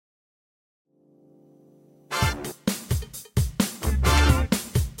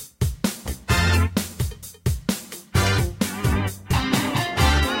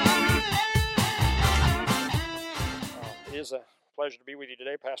pleasure to be with you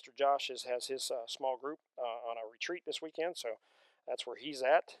today. Pastor Josh has his small group on a retreat this weekend, so that's where he's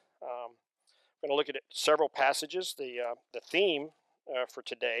at. I'm going to look at several passages. The theme for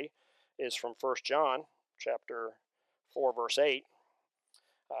today is from 1 John chapter 4, verse 8.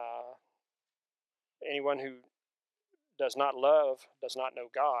 Uh, Anyone who does not love does not know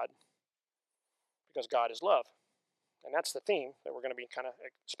God, because God is love. And that's the theme that we're going to be kind of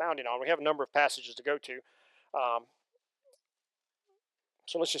expounding on. We have a number of passages to go to.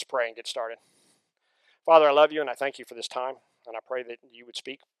 So let's just pray and get started. Father, I love you and I thank you for this time. And I pray that you would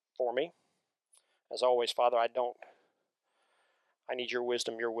speak for me. As always, Father, I need your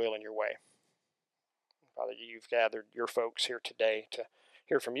wisdom, your will, and your way. Father, you've gathered your folks here today to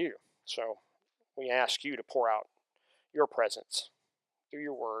hear from you. So we ask you to pour out your presence through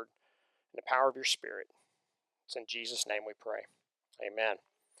your word and the power of your Spirit. It's in Jesus' name we pray. Amen.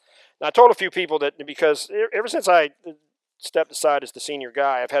 Now, I told a few people that because ever since I stepped aside as the senior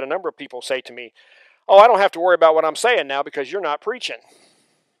guy, I've had a number of people say to me, "Oh, I don't have to worry about what I'm saying now because you're not preaching."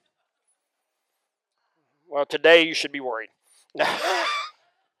 Well, today you should be worried.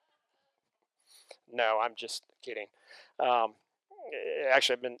 No, I'm just kidding.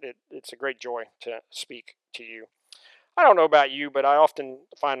 Actually, it's a great joy to speak to you. I don't know about you, but I often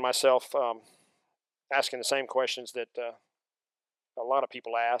find myself asking the same questions that a lot of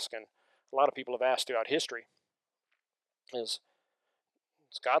people ask, and a lot of people have asked throughout history. Does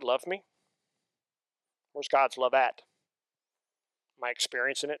God love me? Where's God's love at? Am I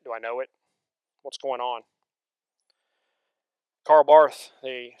experiencing it? Do I know it? What's going on? Karl Barth,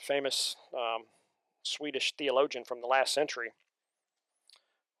 the famous Swedish theologian from the last century,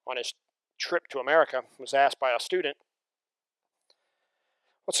 on his trip to America, was asked by a student,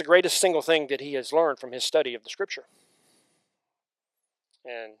 what's the greatest single thing that he has learned from his study of the Scripture?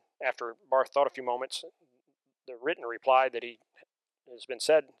 And after Barth thought a few moments, the written reply that has been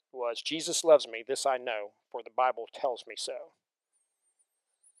said was, Jesus loves me, this I know, for the Bible tells me so.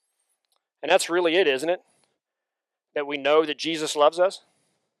 And that's really it, isn't it? That we know that Jesus loves us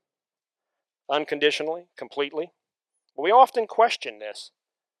unconditionally, completely. But we often question this.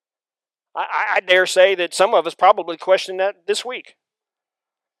 I dare say that some of us probably question that this week.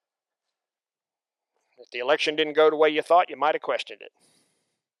 If the election didn't go the way you thought, you might have questioned it.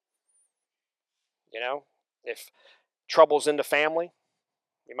 You know, if trouble's in the family,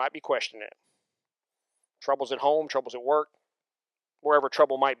 you might be questioning it. Troubles at home, troubles at work, wherever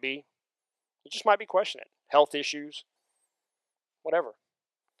trouble might be, you just might be questioning it. Health issues, whatever.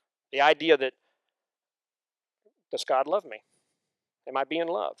 The idea that, does God love me? Am I being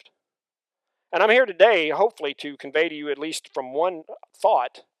loved? And I'm here today, hopefully, to convey to you, at least from one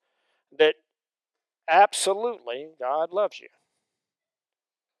thought, that absolutely God loves you.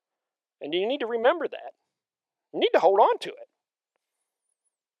 And you need to remember that. You need to hold on to it.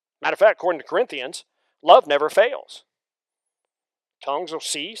 Matter of fact, according to Corinthians, love never fails. Tongues will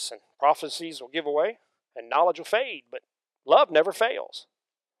cease and prophecies will give away and knowledge will fade, but love never fails.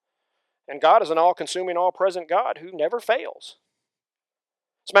 And God is an all-consuming, all-present God who never fails.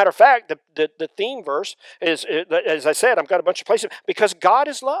 As a matter of fact, the theme verse is, as I said, I've got a bunch of places, because God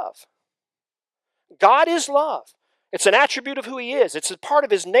is love. God is love. It's an attribute of who He is. It's a part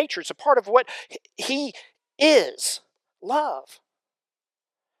of His nature. It's a part of what He is, love.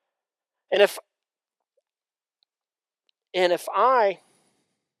 And if I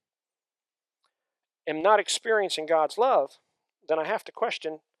am not experiencing God's love, then I have to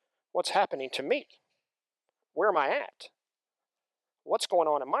question what's happening to me. Where am I at? What's going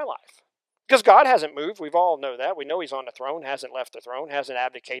on in my life? Because God hasn't moved. We all know that. We know He's on the throne, hasn't left the throne, hasn't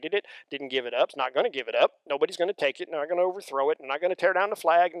abdicated it, didn't give it up, is not going to give it up. Nobody's going to take it, not going to overthrow it, not going to tear down the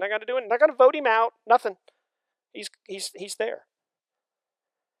flag, not going to do it, not going to vote Him out, nothing. He's there.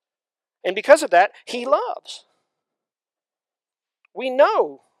 And because of that, He loves. We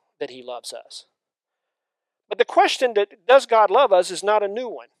know that He loves us. But the question that does God love us is not a new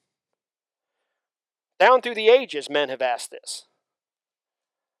one. Down through the ages, men have asked this.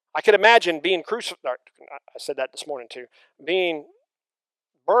 I could imagine being crucified, I said that this morning too, being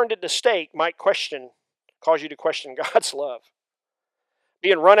burned at the stake might cause you to question God's love.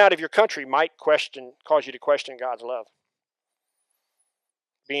 Being run out of your country might cause you to question God's love.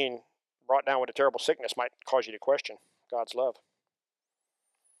 Being brought down with a terrible sickness might cause you to question God's love.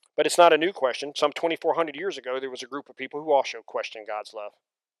 But it's not a new question. Some 2,400 years ago, there was a group of people who also questioned God's love.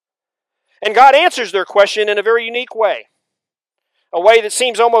 And God answers their question in a very unique way. A way that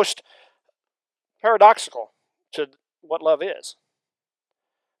seems almost paradoxical to what love is.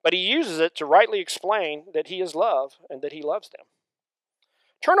 But He uses it to rightly explain that He is love and that He loves them.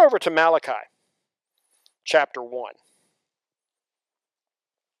 Turn over to Malachi chapter 1.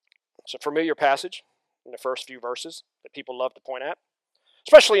 It's a familiar passage in the first few verses that people love to point at.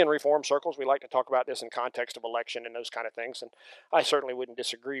 Especially in Reformed circles, we like to talk about this in context of election and those kind of things, and I certainly wouldn't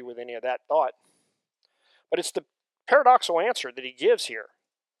disagree with any of that thought. But it's the paradoxical answer that he gives here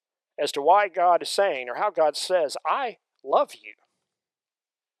as to why God is saying, or how God says, I love you.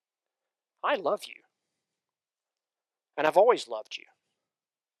 I love you. And I've always loved you.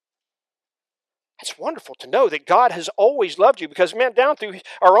 It's wonderful to know that God has always loved you because, man, down through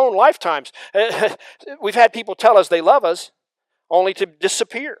our own lifetimes, we've had people tell us they love us only to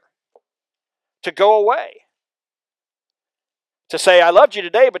disappear, to go away, to say, I loved you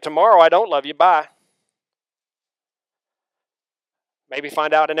today, but tomorrow I don't love you, bye. Maybe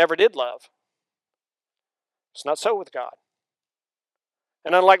find out I never did love. It's not so with God.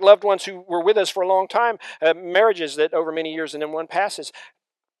 And unlike loved ones who were with us for a long time, marriages that over many years and then one passes,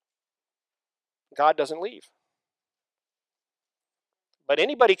 God doesn't leave. But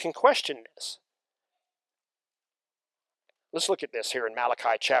anybody can question this. Let's look at this here in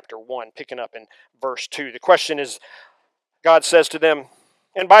Malachi chapter 1, picking up in verse 2. The question is, God says to them,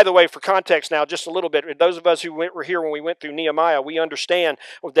 and by the way, for context now, just a little bit, those of us who were here when we went through Nehemiah, we understand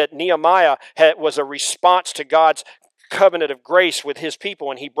that Nehemiah was a response to God's covenant of grace with his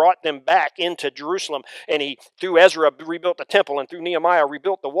people, and he brought them back into Jerusalem, and he, through Ezra, rebuilt the temple, and through Nehemiah,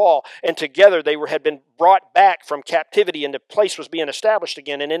 rebuilt the wall, and together they had been brought back from captivity, and the place was being established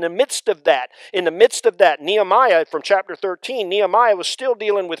again. And in the midst of that, Nehemiah, from chapter 13, Nehemiah was still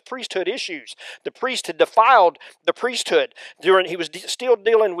dealing with priesthood issues. The priest had defiled the priesthood. He was still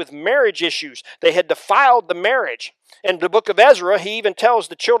dealing with marriage issues. They had defiled the marriage. In the book of Ezra, he even tells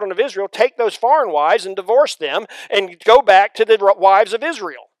the children of Israel, take those foreign wives and divorce them and go back to the wives of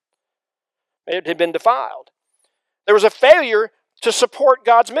Israel. It had been defiled. There was a failure to support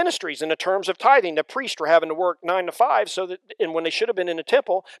God's ministries in the terms of tithing. The priests were having to work 9 to 5, and when they should have been in the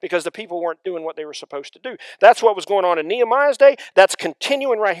temple, because the people weren't doing what they were supposed to do. That's what was going on in Nehemiah's day. That's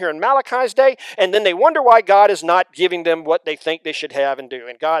continuing right here in Malachi's day. And then they wonder why God is not giving them what they think they should have and do.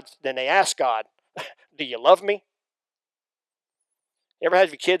 And then they ask God, do you love me? You ever had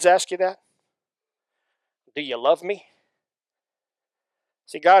your kids ask you that? Do you love me?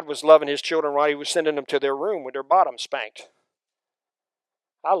 See, God was loving his children while he was sending them to their room with their bottoms spanked.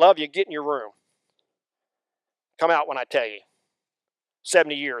 I love you. Get in your room. Come out when I tell you.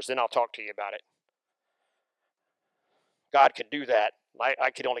 70 years, then I'll talk to you about it. God could do that.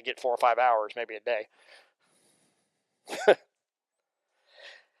 I could only get 4 or 5 hours, maybe a day.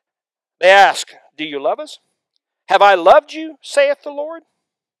 They ask, do you love us? Have I loved you, saith the Lord?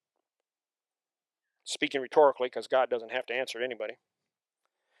 Speaking rhetorically, because God doesn't have to answer anybody.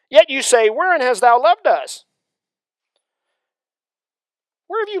 Yet you say, wherein hast thou loved us?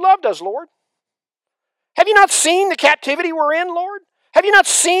 Where have you loved us, Lord? Have you not seen the captivity we're in, Lord? Have you not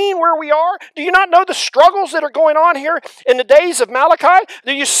seen where we are? Do you not know the struggles that are going on here in the days of Malachi?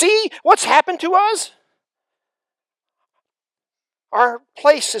 Do you see what's happened to us? Our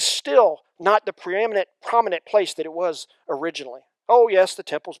place is still not the prominent place that it was originally. Oh, yes, the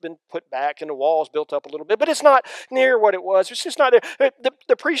temple's been put back and the wall's built up a little bit, but it's not near what it was. It's just not there.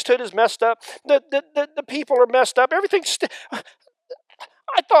 The priesthood is messed up. The people are messed up. Everything's...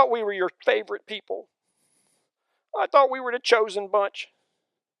 I thought we were your favorite people. I thought we were the chosen bunch.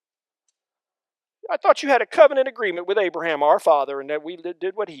 I thought you had a covenant agreement with Abraham, our father, and that we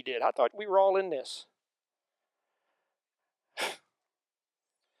did what he did. I thought we were all in this.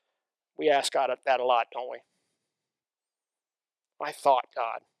 We ask God that a lot, don't we? I thought,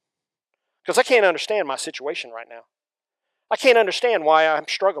 God. Because I can't understand my situation right now. I can't understand why I'm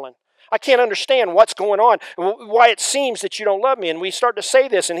struggling. I can't understand what's going on, why it seems that you don't love me. And we start to say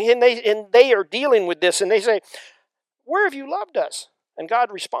this, and they are dealing with this, and they say, where have you loved us? And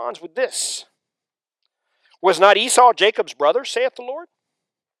God responds with this. Was not Esau Jacob's brother, saith the Lord?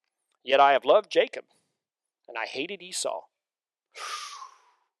 Yet I have loved Jacob, and I hated Esau.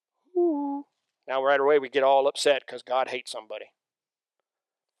 Now right away we get all upset because God hates somebody.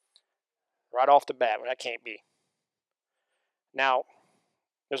 Right off the bat, that can't be. Now,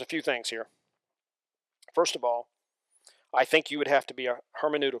 there's a few things here. First of all, I think you would have to be a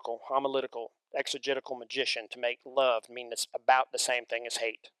homiletical, exegetical magician to make love mean it's about the same thing as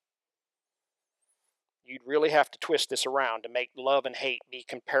hate. You'd really have to twist this around to make love and hate be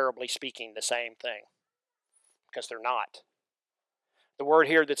comparably speaking the same thing, because they're not. The word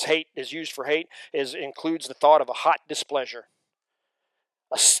here that's hate is used for hate includes the thought of a hot displeasure,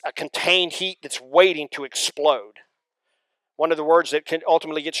 a contained heat that's waiting to explode. One of the words that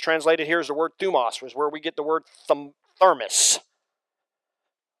ultimately gets translated here is the word thumos, was where we get the word thermos,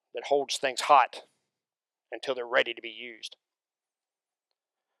 that holds things hot until they're ready to be used.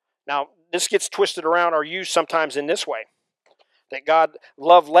 Now, this gets twisted around or used sometimes in this way, that God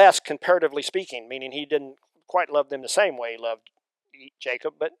loved less comparatively speaking, meaning he didn't quite love them the same way he loved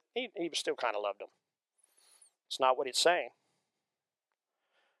Jacob, but he still kind of loved him. It's not what it's saying.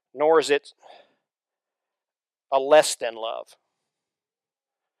 Nor is it a less than love.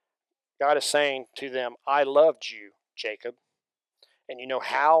 God is saying to them, I loved you, Jacob. And you know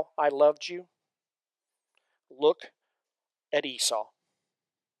how I loved you? Look at Esau.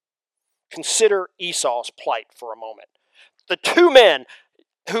 Consider Esau's plight for a moment. The two men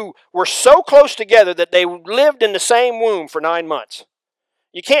who were so close together that they lived in the same womb for 9 months.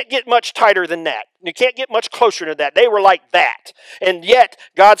 You can't get much tighter than that. You can't get much closer to that. They were like that. And yet,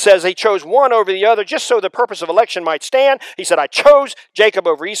 God says he chose one over the other just so the purpose of election might stand. He said, I chose Jacob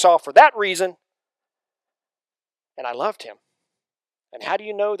over Esau for that reason. And I loved him. And how do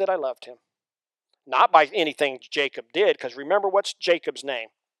you know that I loved him? Not by anything Jacob did, because remember, what's Jacob's name?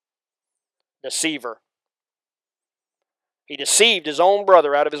 Deceiver. He deceived his own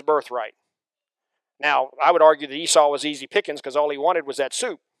brother out of his birthright. Now, I would argue that Esau was easy pickings because all he wanted was that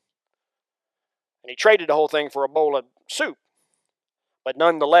soup. And he traded the whole thing for a bowl of soup. But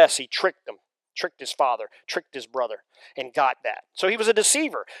nonetheless, he tricked them, tricked his father, tricked his brother, and got that. So he was a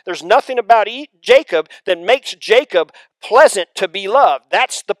deceiver. There's nothing about Jacob that makes Jacob pleasant to be loved.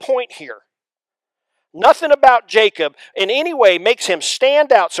 That's the point here. Nothing about Jacob in any way makes him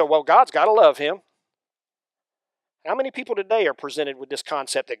stand out. So, well, God's got to love him. How many people today are presented with this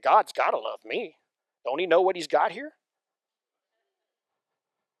concept that God's got to love me? Don't he know what he's got here?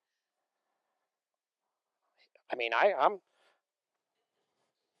 I mean, I'm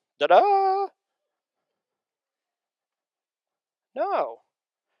da-da. No.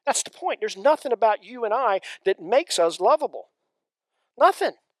 That's the point. There's nothing about you and I that makes us lovable.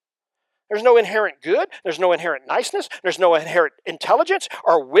 Nothing. There's no inherent good. There's no inherent niceness. There's no inherent intelligence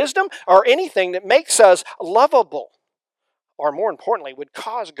or wisdom or anything that makes us lovable. Or more importantly, would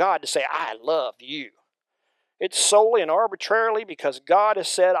cause God to say, I love you. It's solely and arbitrarily because God has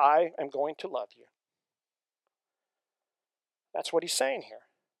said, I am going to love you. That's what he's saying here.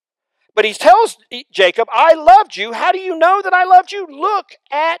 But he tells Jacob, I loved you. How do you know that I loved you? Look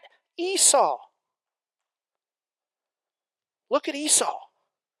at Esau. Look at Esau.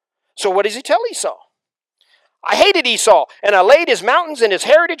 So what does he tell Esau? I hated Esau, and I laid his mountains and his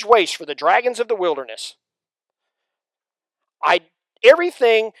heritage waste for the dragons of the wilderness.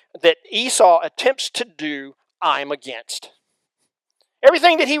 Everything that Esau attempts to do, I'm against.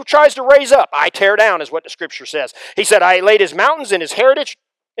 Everything that he tries to raise up, I tear down, is what the scripture says. He said, I laid his mountains and his heritage.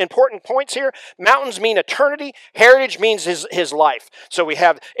 Important points here. Mountains mean eternity. Heritage means his life. So we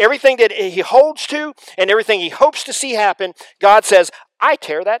have everything that he holds to and everything he hopes to see happen. God says, I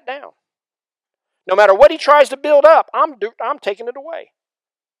tear that down. No matter what he tries to build up, I'm taking it away.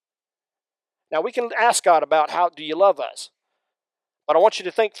 Now we can ask God about how do you love us? But I want you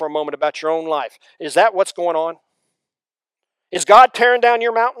to think for a moment about your own life. Is that what's going on? Is God tearing down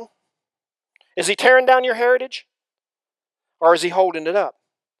your mountain? Is he tearing down your heritage? Or is he holding it up?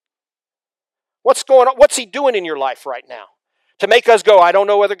 What's going on? What's he doing in your life right now to make us go, I don't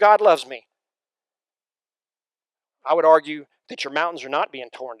know whether God loves me? I would argue that your mountains are not being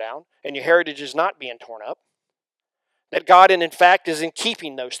torn down and your heritage is not being torn up. That God, in fact, is in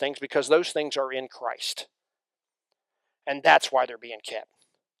keeping those things because those things are in Christ. And that's why they're being kept.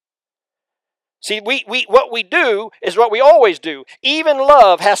 See, what we do is what we always do. Even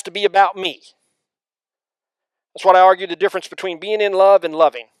love has to be about me. That's what I argue the difference between being in love and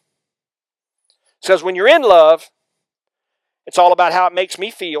loving. Because when you're in love, it's all about how it makes me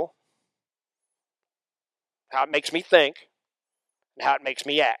feel, how it makes me think, and how it makes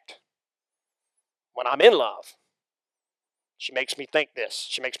me act. When I'm in love, she makes me think this.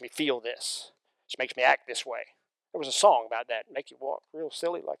 She makes me feel this. She makes me act this way. There was a song about that. Make you walk real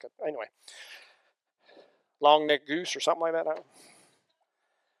silly like a... Anyway. Long-necked goose or something like that.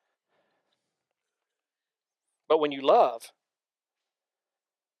 But when you love,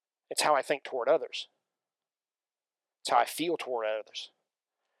 it's how I think toward others. It's how I feel toward others.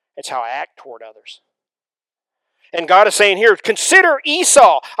 It's how I act toward others. And God is saying here, consider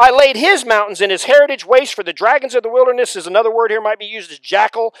Esau. I laid his mountains and his heritage waste for the dragons of the wilderness. Is another word here might be used as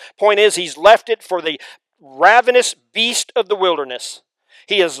jackal. Point is, he's left it for the ravenous beast of the wilderness.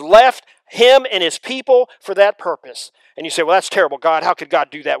 He has left him and his people for that purpose. And you say, well, that's terrible. God, how could God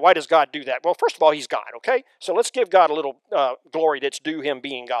do that? Why does God do that? Well, first of all, he's God, okay? So let's give God a little glory that's due him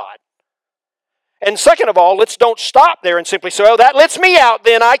being God. And second of all, let's don't stop there and simply say, oh, that lets me out,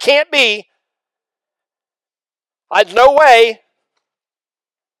 then I can't be. No way.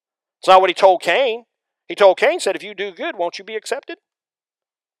 It's not what he told Cain. He told Cain, said, if you do good, won't you be accepted?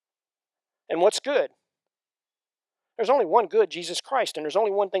 And what's good? There's only one good, Jesus Christ, and there's only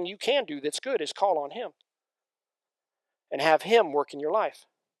one thing you can do that's good is call on Him and have Him work in your life.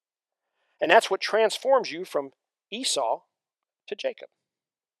 And that's what transforms you from Esau to Jacob.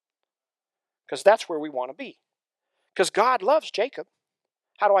 Because that's where we want to be. Because God loves Jacob.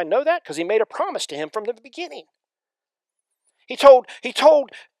 How do I know that? Because He made a promise to him from the beginning. He told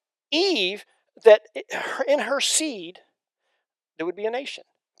Eve that in her seed there would be a nation.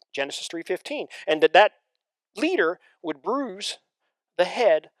 Genesis 3:15. And that leader would bruise the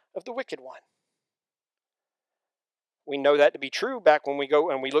head of the wicked one. We know that to be true back when we go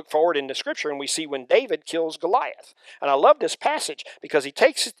and we look forward into Scripture and we see when David kills Goliath. And I love this passage because he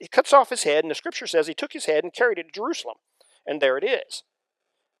cuts off his head, and the Scripture says he took his head and carried it to Jerusalem. And there it is.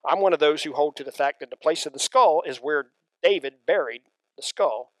 I'm one of those who hold to the fact that the place of the skull is where David buried the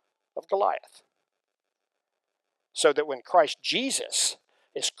skull of Goliath. So that when Christ Jesus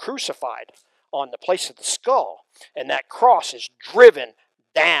is crucified on the place of the skull, and that cross is driven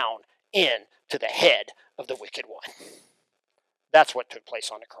down into the head of the wicked one. That's what took place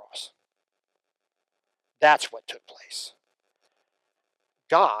on the cross. That's what took place.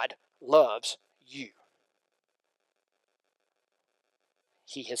 God loves you.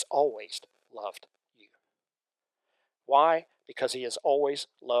 He has always loved you. Why? Because He has always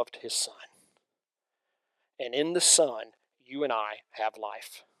loved His Son. And in the Son, you and I have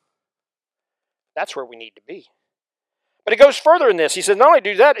life. That's where we need to be. But it goes further in this. He said, not only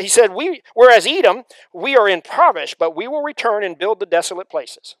do that, he said, whereas Edom, we are impoverished, but we will return and build the desolate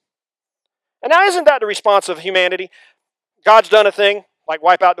places. And now isn't that the response of humanity? God's done a thing, like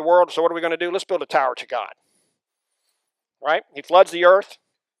wipe out the world, so what are we going to do? Let's build a tower to God. Right? He floods the earth,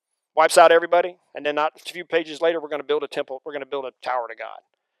 wipes out everybody, and then not a few pages later, we're going to build a temple, we're going to build a tower to God.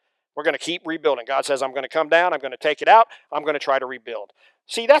 We're going to keep rebuilding. God says, I'm going to come down, I'm going to take it out, I'm going to try to rebuild.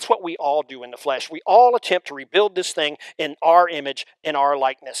 See, that's what we all do in the flesh. We all attempt to rebuild this thing in our image, in our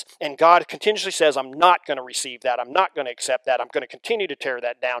likeness. And God continuously says, I'm not going to receive that. I'm not going to accept that. I'm going to continue to tear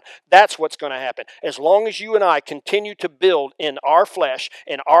that down. That's what's going to happen. As long as you and I continue to build in our flesh,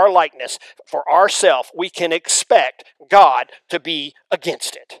 in our likeness, for ourselves, we can expect God to be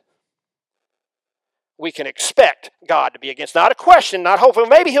against it. We can expect God to be against. Not a question, not hopeful.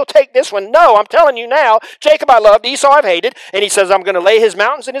 Maybe He'll take this one. No, I'm telling you now, Jacob I loved, Esau I've hated. And He says, I'm going to lay his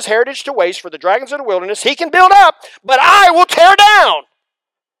mountains and his heritage to waste for the dragons of the wilderness. He can build up, but I will tear down.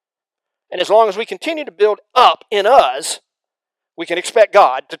 And as long as we continue to build up in us, we can expect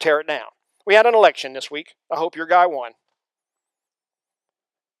God to tear it down. We had an election this week. I hope your guy won.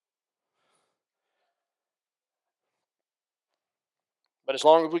 But as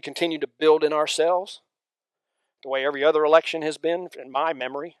long as we continue to build in ourselves, the way every other election has been in my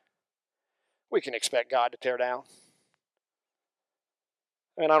memory, we can expect God to tear down.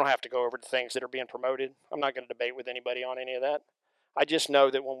 And I don't have to go over the things that are being promoted. I'm not going to debate with anybody on any of that. I just know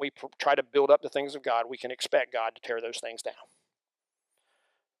that when we try to build up the things of God, we can expect God to tear those things down.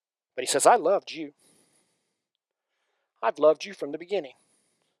 But He says, I loved you. I've loved you from the beginning.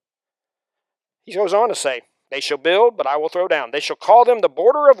 He goes on to say, they shall build, but I will throw down. They shall call them the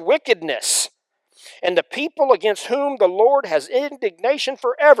border of wickedness, and the people against whom the Lord has indignation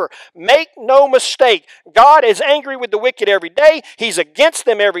forever. Make no mistake, God is angry with the wicked every day. He's against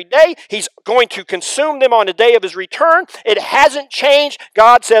them every day. He's going to consume them on the day of His return. It hasn't changed.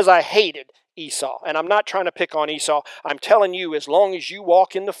 God says, I hated Esau. And I'm not trying to pick on Esau. I'm telling you, as long as you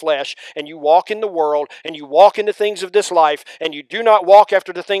walk in the flesh and you walk in the world and you walk in the things of this life and you do not walk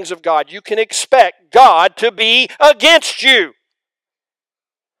after the things of God, you can expect God to be against you.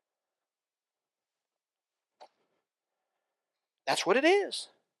 That's what it is.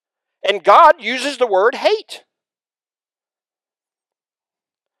 And God uses the word hate.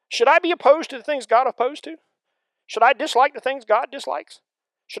 Should I be opposed to the things God opposed to? Should I dislike the things God dislikes?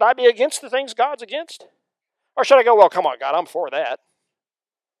 Should I be against the things God's against? Or should I go, well, come on, God, I'm for that.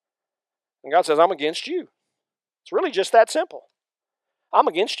 And God says, I'm against you. It's really just that simple. I'm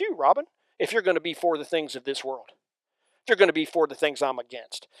against you, Robin, if you're going to be for the things of this world. If you're going to be for the things I'm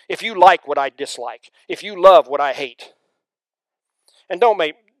against. If you like what I dislike. If you love what I hate. And don't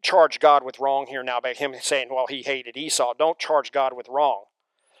charge God with wrong here now by Him saying, well, He hated Esau. Don't charge God with wrong.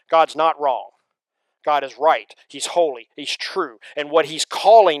 God's not wrong. God is right. He's holy. He's true. And what He's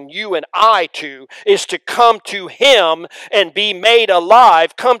calling you and I to is to come to Him and be made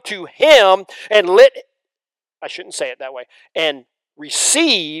alive. Come to Him and I shouldn't say it that way, and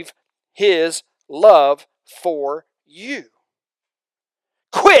receive His love for you.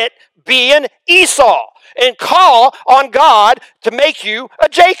 Quit being Esau and call on God to make you a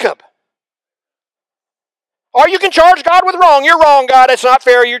Jacob. Or you can charge God with wrong. You're wrong, God. It's not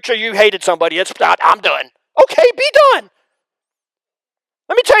fair. You hated somebody. I'm done. Okay, be done.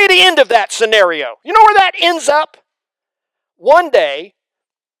 Let me tell you the end of that scenario. You know where that ends up? One day,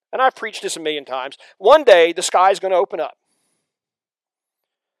 and I've preached this a million times, one day the sky is going to open up.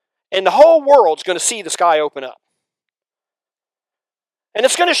 And the whole world's going to see the sky open up. And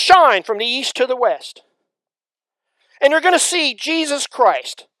it's going to shine from the east to the west. And you're going to see Jesus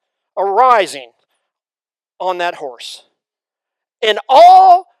Christ arising on that horse. And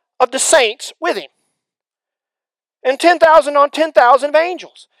all of the saints with him. And 10,000 on 10,000 of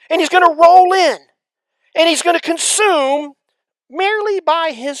angels. And he's going to roll in. And he's going to consume, merely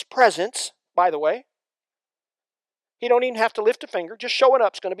by his presence, by the way. He don't even have to lift a finger. Just showing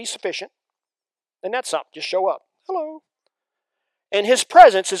up is going to be sufficient. And that's something. Just show up. Hello. And his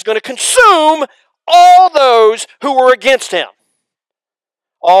presence is going to consume all those who were against him.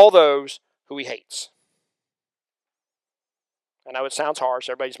 All those who he hates. I know it sounds harsh.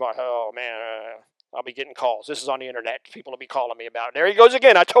 Everybody's like, oh man, I'll be getting calls. This is on the internet. People will be calling me about it. There he goes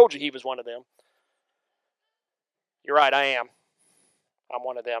again. I told you he was one of them. You're right, I am. I'm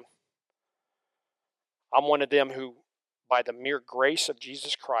one of them. I'm one of them who, by the mere grace of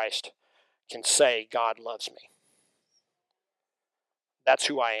Jesus Christ, can say God loves me. That's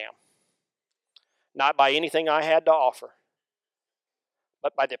who I am. Not by anything I had to offer,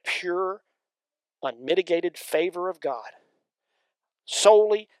 but by the pure, unmitigated favor of God.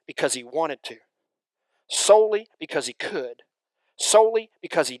 Solely because he wanted to. Solely because he could. Solely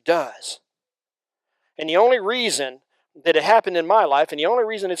because he does. And the only reason that it happened in my life, and the only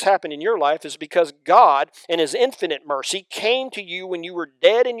reason it's happened in your life, is because God, in his infinite mercy, came to you when you were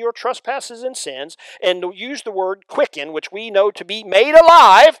dead in your trespasses and sins, and used the word quicken, which we know to be made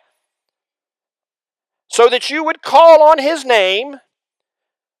alive, so that you would call on his name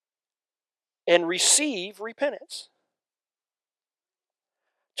and receive repentance.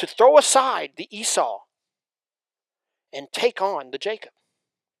 To throw aside the Esau and take on the Jacob.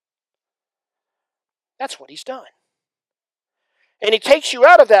 That's what he's done. And he takes you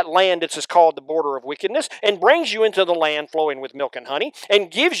out of that land that's called the border of wickedness and brings you into the land flowing with milk and honey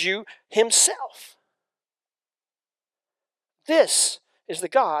and gives you himself. This is the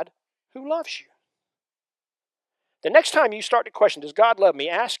God who loves you. The next time you start to question, does God love me?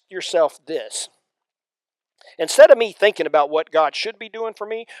 Ask yourself this. Instead of me thinking about what God should be doing for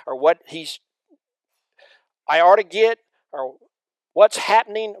me or what I ought to get or what's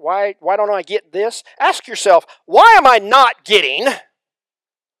happening, why don't I get this? Ask yourself, why am I not getting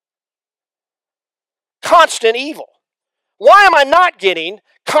constant evil? Why am I not getting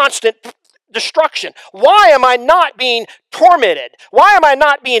constant destruction? Why am I not being tormented? Why am I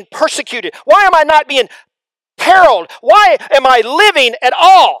not being persecuted? Why am I not being periled? Why am I living at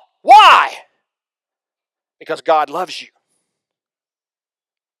all? Why? Because God loves you.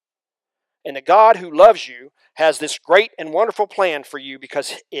 And the God who loves you has this great and wonderful plan for you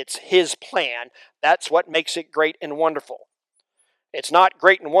because it's his plan. That's what makes it great and wonderful. It's not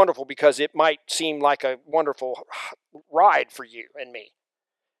great and wonderful because it might seem like a wonderful ride for you and me.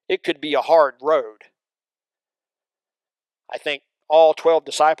 It could be a hard road. I think all 12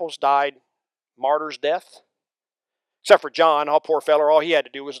 disciples died martyr's death. Except for John, all poor feller, all he had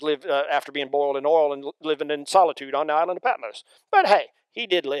to do was live after being boiled in oil and living in solitude on the island of Patmos. But hey, he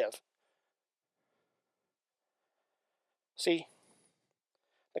did live. See,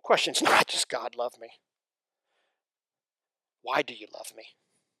 the question's not does God love me? Why do you love me?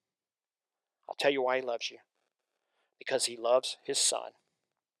 I'll tell you why he loves you. Because he loves his son.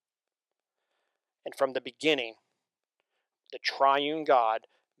 And from the beginning, the triune God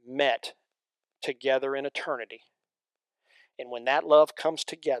met together in eternity. And when that love comes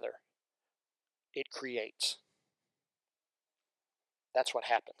together, it creates. That's what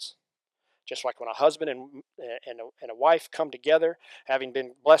happens. Just like when a husband and a wife come together, having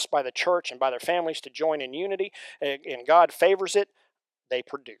been blessed by the church and by their families to join in unity, and God favors it, they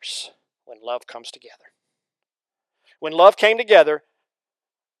produce when love comes together. When love came together,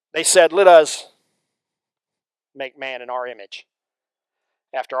 they said, let us make man in our image,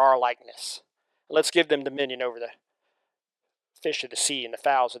 after our likeness. Let's give them dominion over the fish of the sea and the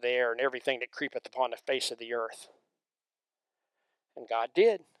fowls of the air and everything that creepeth upon the face of the earth. And God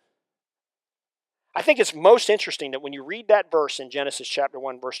did. I think it's most interesting that when you read that verse in Genesis chapter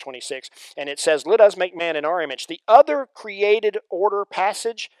 1, verse 26, and it says, let us make man in our image, the other created order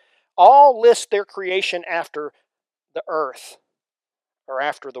passage all list their creation after the earth or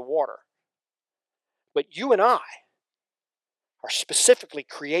after the water. But you and I are specifically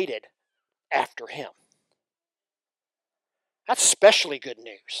created after him. That's especially good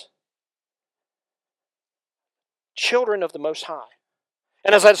news. Children of the Most High.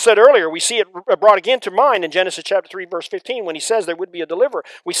 And as I said earlier, we see it brought again to mind in Genesis chapter 3, verse 15, when he says there would be a deliverer.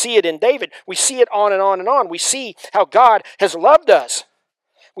 We see it in David. We see it on and on and on. We see how God has loved us.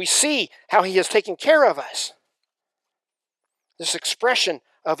 We see how he has taken care of us. This expression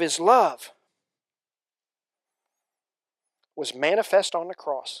of his love was manifest on the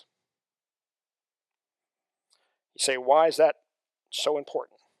cross. You say, why is that so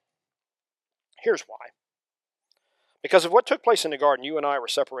important? Here's why. Because of what took place in the garden, you and I were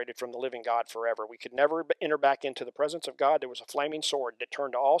separated from the living God forever. We could never enter back into the presence of God. There was a flaming sword that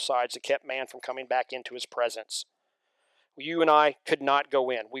turned to all sides that kept man from coming back into his presence. You and I could not go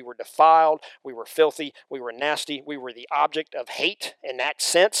in. We were defiled. We were filthy. We were nasty. We were the object of hate in that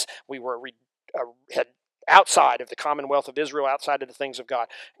sense. We were outside of the commonwealth of Israel, outside of the things of God.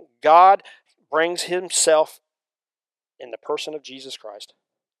 God brings himself in the person of Jesus Christ,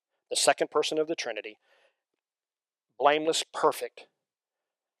 the second person of the Trinity, blameless, perfect,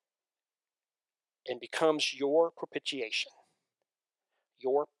 and becomes your propitiation,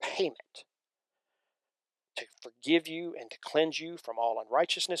 your payment to forgive you and to cleanse you from all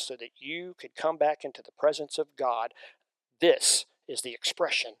unrighteousness so that you could come back into the presence of God. This is the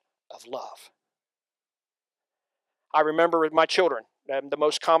expression of love. I remember with my children, the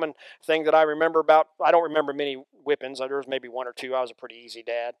most common thing that I remember about, I don't remember many whippings. There was maybe one or two. I was a pretty easy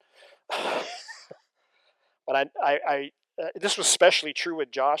dad. But this was especially true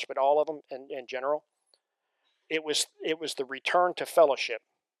with Josh, but all of them in general. It was the return to fellowship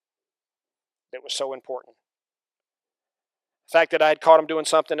that was so important. The fact that I had caught them doing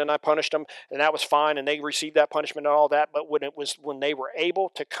something and I punished them, and that was fine, and they received that punishment and all that, but when they were able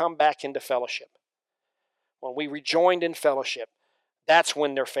to come back into fellowship, when we rejoined in fellowship, that's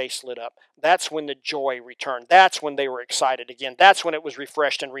when their face lit up. That's when the joy returned. That's when they were excited again. That's when it was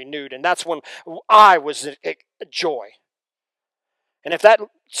refreshed and renewed, and that's when I was a joy. And if that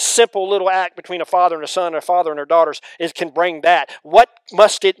simple little act between a father and a son, or a father and their daughters, can bring that, what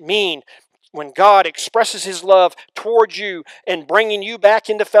must it mean when God expresses his love towards you and bringing you back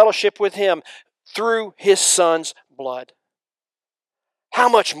into fellowship with him through his son's blood? How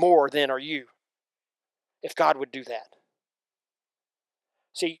much more then are you if God would do that?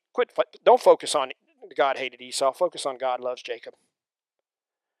 See, don't focus on God hated Esau. Focus on God loves Jacob.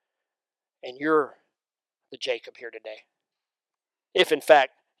 And you're the Jacob here today. If in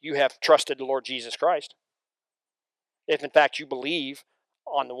fact you have trusted the Lord Jesus Christ. If in fact you believe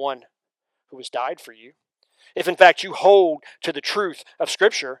on the one who has died for you. If in fact you hold to the truth of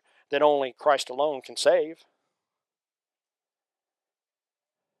Scripture that only Christ alone can save.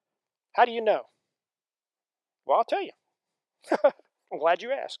 How do you know? Well, I'll tell you. I'm glad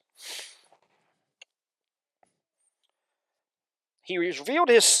you asked. He revealed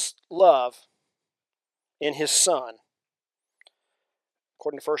his love in his Son.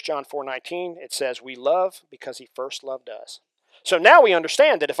 According to 1 John 4:19, it says, we love because he first loved us. So now we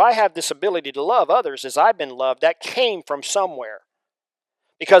understand that if I have this ability to love others as I've been loved, that came from somewhere.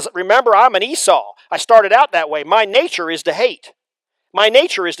 Because remember, I'm an Esau. I started out that way. My nature is to hate. My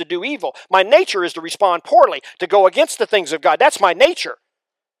nature is to do evil. My nature is to respond poorly, to go against the things of God. That's my nature.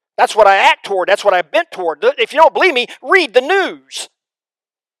 That's what I act toward. That's what I bent toward. If you don't believe me, read the news.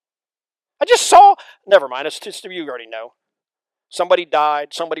 I just saw, never mind, it's just you already know. Somebody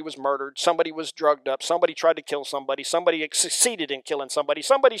died, somebody was murdered, somebody was drugged up, somebody tried to kill somebody succeeded in killing somebody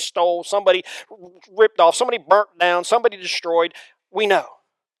stole, somebody ripped off, somebody burnt down, somebody destroyed. We know.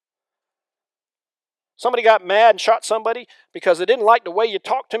 Somebody got mad and shot somebody because they didn't like the way you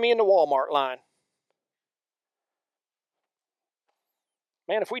talked to me in the Walmart line.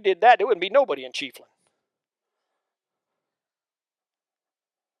 Man, if we did that, there wouldn't be nobody in Chiefland.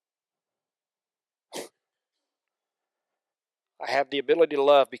 I have the ability to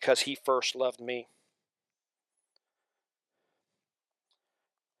love because he first loved me.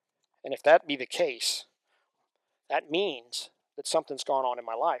 And if that be the case, that means that something's gone on in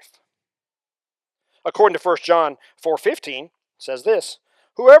my life. According to 1 John 4:15, says this,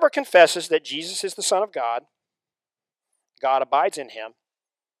 whoever confesses that Jesus is the Son of God, God abides in him,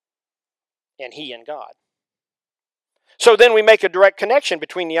 and he in God. So then we make a direct connection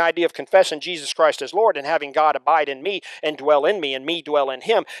between the idea of confessing Jesus Christ as Lord and having God abide in me and me dwell in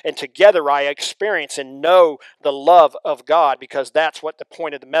him. And together I experience and know the love of God, because that's what the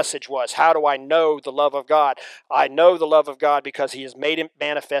point of the message was. How do I know the love of God? I know the love of God because he has made it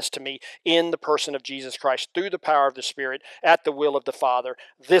manifest to me in the person of Jesus Christ through the power of the Spirit at the will of the Father.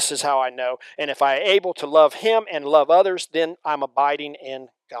 This is how I know. And if I am able to love him and love others, then I'm abiding in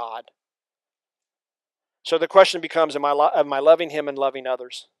God. So the question becomes, am I loving him and loving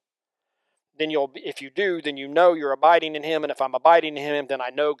others? then if you do, then you know you're abiding in him, and if I'm abiding in him, then I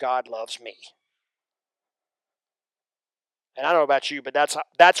know God loves me. And I don't know about you, but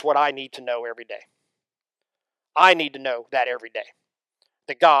that's what I need to know every day. I need to know that every day,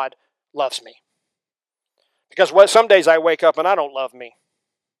 that God loves me. Because some days I wake up and I don't love me.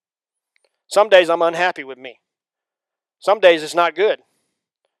 Some days I'm unhappy with me. Some days it's not good.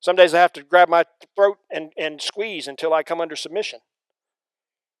 Some days I have to grab my throat and squeeze until I come under submission.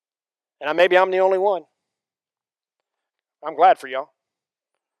 And maybe I'm the only one. I'm glad for y'all.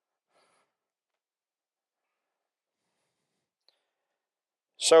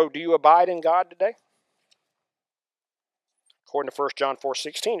 So do you abide in God today? According to 1 John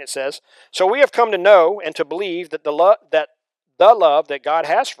 4:16, it says, "So we have come to know and to believe that the love that God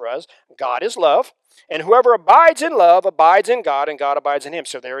has for us, God is love, and whoever abides in love abides in God, and God abides in him."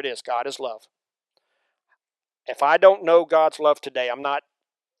 So there it is. God is love. If I don't know God's love today, I'm not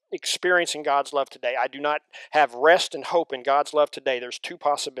experiencing God's love today. I do not have rest and hope in God's love today. There's two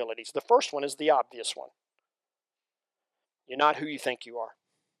possibilities. The first one is the obvious one. You're not who you think you are.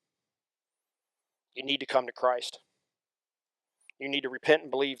 You need to come to Christ. You need to repent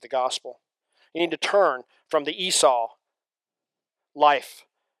and believe the gospel. You need to turn from the Esau life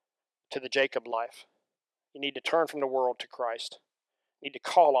to the Jacob life. You need to turn from the world to Christ. You need to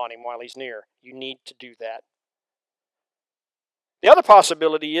call on him while he's near. You need to do that. The other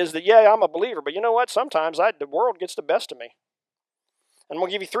possibility is that, yeah, I'm a believer, but you know what? Sometimes the world gets the best of me. And I'm going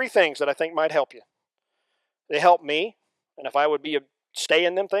to give you three things that I think might help you. They help me, and if I would stay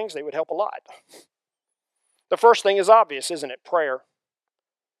in them things, they would help a lot. The first thing is obvious, isn't it? Prayer.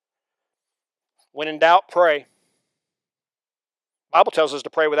 When in doubt, pray. The Bible tells us to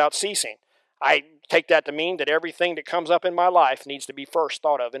pray without ceasing. I take that to mean that everything that comes up in my life needs to be first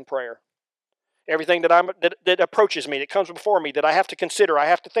thought of in prayer. Everything that approaches me, that comes before me, that I have to consider, I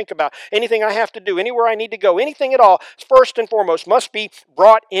have to think about, anything I have to do, anywhere I need to go, anything at all, first and foremost must be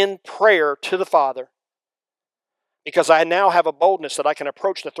brought in prayer to the Father. Because I now have a boldness that I can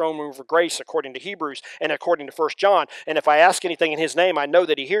approach the throne room of grace according to Hebrews and according to 1 John. And if I ask anything in his name, I know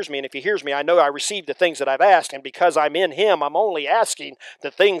that he hears me. And if he hears me, I know I receive the things that I've asked. And because I'm in him, I'm only asking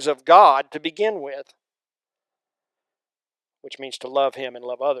the things of God to begin with. Which means to love him and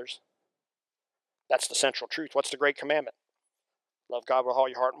love others. That's the central truth. What's the great commandment? Love God with all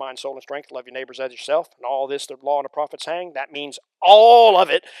your heart, mind, soul, and strength. Love your neighbors as yourself. And all this the law and the prophets hang. That means all of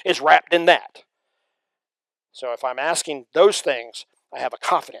it is wrapped in that. So if I'm asking those things, I have a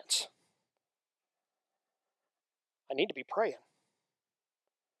confidence. I need to be praying.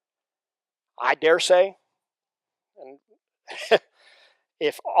 I dare say, and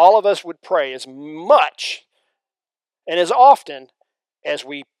if all of us would pray as much and as often as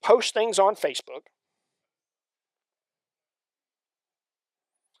we post things on Facebook,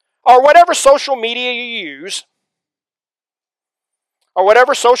 or whatever social media you use,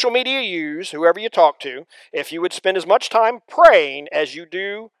 whoever you talk to, if you would spend as much time praying as you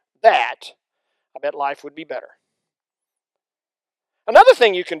do that, I bet life would be better. Another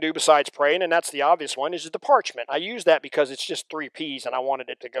thing you can do besides praying, and that's the obvious one, is the parchment. I use that because it's just 3 P's and I wanted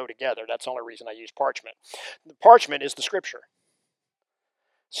it to go together. That's the only reason I use parchment. The parchment is the scripture.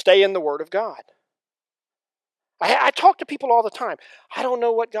 Stay in the Word of God. I talk to people all the time. I don't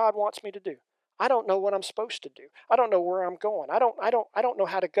know what God wants me to do. I don't know what I'm supposed to do. I don't know where I'm going. I don't know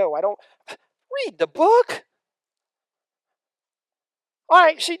how to go. Read the book. All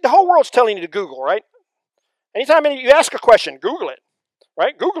right, see, the whole world's telling you to Google, right? Anytime you ask a question, Google it,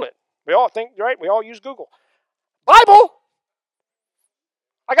 right? Google it. We all think, right? We all use Google. Bible.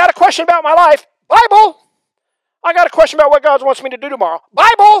 I got a question about my life. Bible. I got a question about what God wants me to do tomorrow.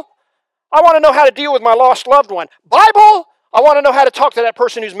 Bible. I want to know how to deal with my lost loved one. Bible. I want to know how to talk to that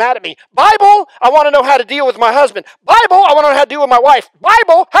person who's mad at me. Bible. I want to know how to deal with my husband. Bible. I want to know how to deal with my wife.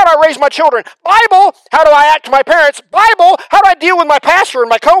 Bible. How do I raise my children? Bible. How do I act to my parents? Bible. How do I deal with my pastor and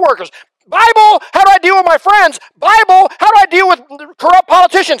my coworkers? Bible, how do I deal with my friends? Bible, how do I deal with corrupt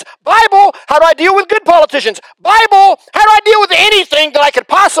politicians? Bible, how do I deal with good politicians? Bible, how do I deal with anything that I could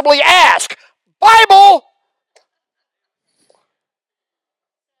possibly ask? Bible,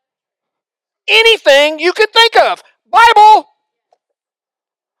 anything you could think of. Bible.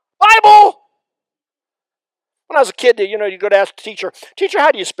 When I was a kid, you go to ask the teacher, "Teacher,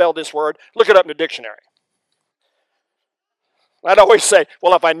 how do you spell this word?" Look it up in the dictionary. I'd always say,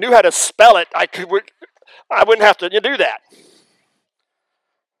 well, if I knew how to spell it, I wouldn't have to do that.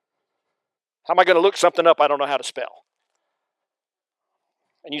 How am I going to look something up I don't know how to spell?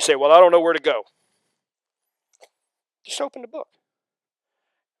 And you say, well, I don't know where to go. Just open the book.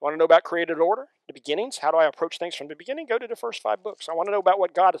 Want to know about created order, the beginnings? How do I approach things from the beginning? Go to the first 5 books. I want to know about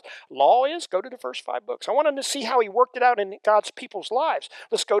what God's law is? Go to the first 5 books. I want to see how he worked it out in God's people's lives.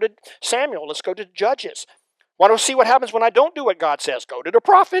 Let's go to Samuel. Let's go to Judges. Want to see what happens when I don't do what God says? Go to the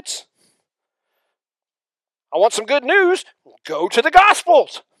prophets. I want some good news? Go to the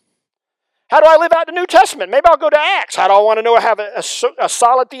Gospels. How do I live out the New Testament? Maybe I'll go to Acts. How do I want to know have a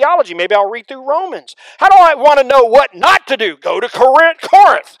solid theology? Maybe I'll read through Romans. How do I want to know what not to do? Go to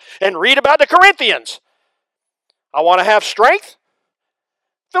Corinth and read about the Corinthians. I want to have strength?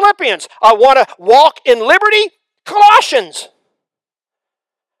 Philippians. I want to walk in liberty? Colossians.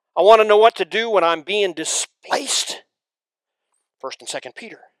 I want to know what to do when I'm being displaced? 1st and 2nd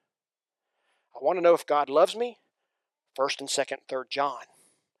Peter. I want to know if God loves me? 1st and 2nd, 3rd John.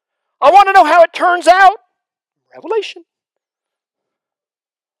 I want to know how it turns out? Revelation.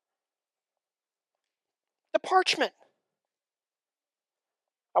 The parchment.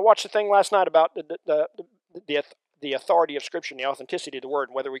 I watched a thing last night about the authority of Scripture and the authenticity of the Word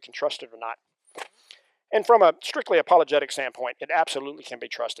and whether we can trust it or not. And from a strictly apologetic standpoint, it absolutely can be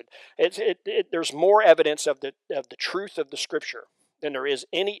trusted. There's more evidence of the truth of the Scripture than there is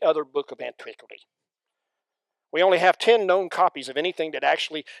any other book of antiquity. We only have 10 known copies of anything that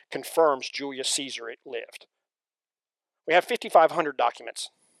actually confirms Julius Caesar lived. We have 5,500 documents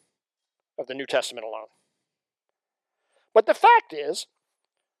of the New Testament alone. But the fact is,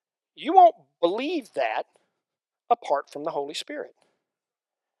 you won't believe that apart from the Holy Spirit.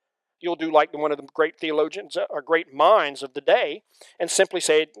 You'll do like one of the great theologians or great minds of the day and simply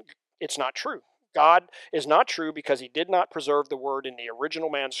say it's not true. God is not true because he did not preserve the word in the original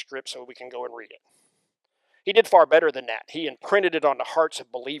manuscript so we can go and read it. He did far better than that. He imprinted it on the hearts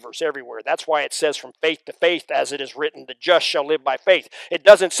of believers everywhere. That's why it says from faith to faith, as it is written, the just shall live by faith. It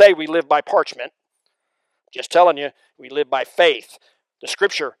doesn't say we live by parchment. Just telling you, we live by faith. The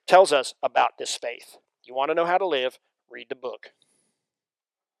Scripture tells us about this faith. You want to know how to live? Read the book.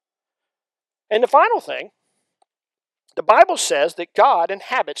 And the final thing, the Bible says that God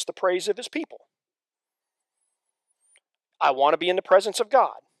inhabits the praise of his people. I want to be in the presence of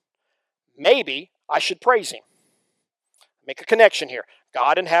God. Maybe I should praise him. Make a connection here.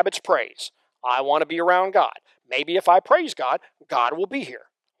 God inhabits praise. I want to be around God. Maybe if I praise God, God will be here.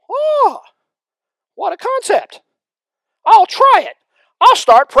 Oh, what a concept. I'll try it. I'll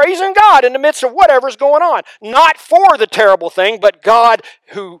start praising God in the midst of whatever's going on. Not for the terrible thing, but God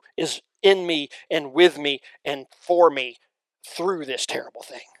who is in me and with me and for me through this terrible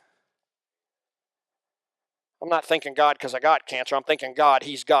thing. I'm not thinking God because I got cancer. I'm thinking God.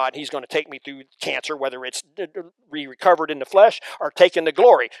 He's going to take me through cancer, whether it's recovered in the flesh or taking the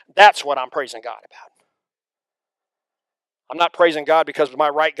glory. That's what I'm praising God about. I'm not praising God because my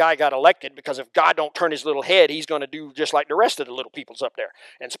right guy got elected, because if God don't turn his little head, he's going to do just like the rest of the little peoples up there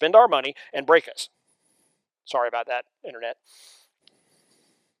and spend our money and break us. Sorry about that, internet.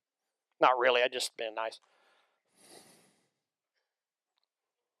 Not really. I just been nice.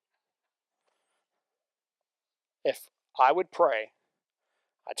 If I would pray,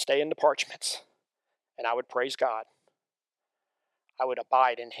 I'd stay in the parchments and I would praise God. I would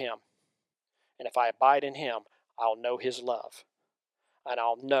abide in him. And if I abide in him, I'll know his love. And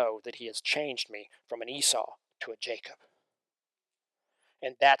I'll know that he has changed me from an Esau to a Jacob.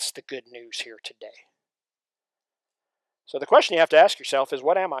 And that's the good news here today. So the question you have to ask yourself is,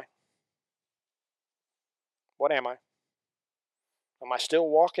 what am I? What am I? Am I still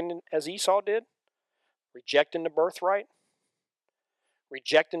walking as Esau did? Rejecting the birthright?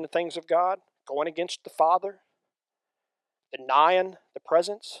 Rejecting the things of God? Going against the Father? Denying the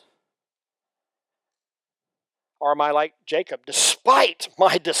presence? Or am I like Jacob? Despite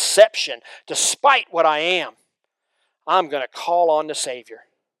my deception, despite what I am, I'm going to call on the Savior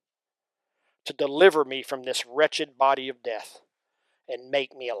to deliver me from this wretched body of death and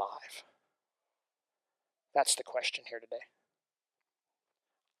make me alive. That's the question here today.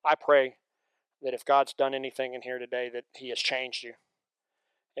 I pray that if God's done anything in here today, that he has changed you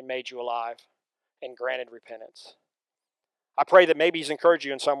and made you alive and granted repentance. I pray that maybe he's encouraged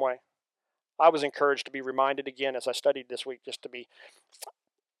you in some way. I was encouraged to be reminded again as I studied this week, just to be,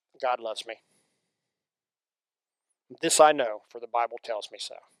 God loves me. This I know, for the Bible tells me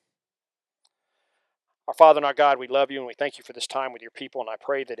so. Our Father and our God, we love you and we thank you for this time with your people, and I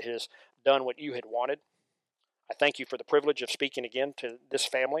pray that it has done what you had wanted. I thank you for the privilege of speaking again to this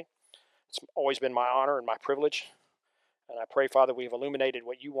family. It's always been my honor and my privilege. And I pray, Father, we've illuminated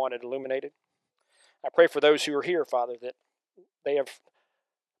what you wanted illuminated. I pray for those who are here, Father, that they have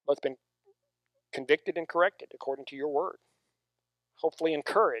both been convicted and corrected according to your word. Hopefully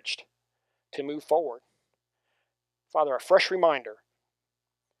encouraged to move forward. Father, a fresh reminder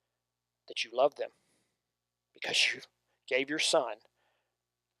that you love them because you gave your Son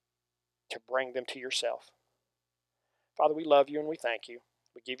to bring them to yourself. Father, we love you and we thank you.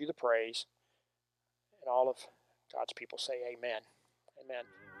 We give you the praise. And all of God's people say amen.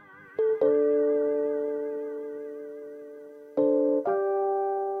 Amen.